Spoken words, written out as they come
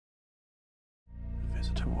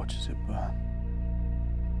to watch as it burn.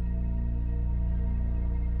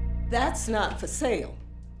 That's not for sale.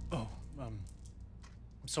 Oh, I'm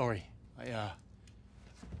sorry. I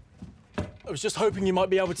was just hoping you might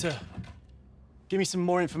be able to give me some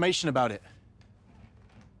more information about it.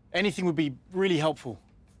 Anything would be really helpful.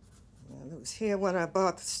 Well, it was here when I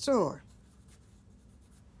bought the store.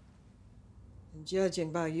 And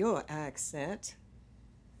judging by your accent,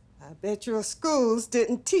 I bet your schools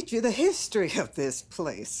didn't teach you the history of this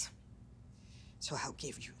place. So I'll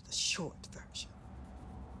give you the short version.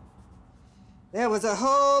 There was a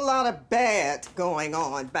whole lot of bad going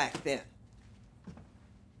on back then.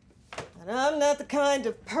 And I'm not the kind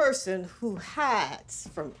of person who hides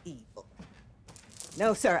from evil.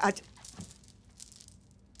 No, sir,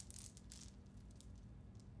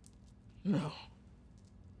 No.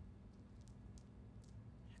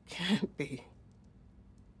 It can't be.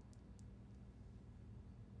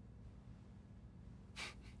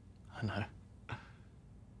 I know.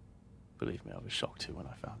 Believe me, I was shocked too when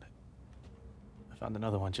I found it. I found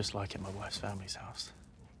another one just like it at my wife's family's house.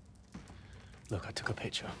 Look, I took a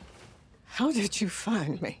picture. How did you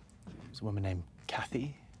find me? There's a woman named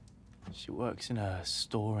Kathy. She works in a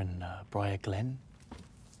store in Briar Glen.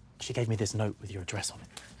 She gave me this note with your address on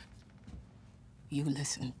it. You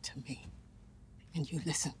listen to me, and you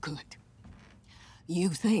listen good. You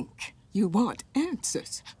think you want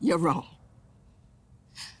answers. You're wrong.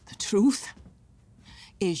 The truth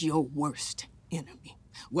is your worst enemy.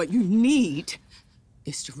 What you need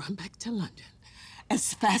is to run back to London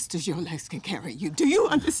as fast as your legs can carry you. Do you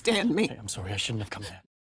understand me? Hey, I'm sorry, I shouldn't have come here.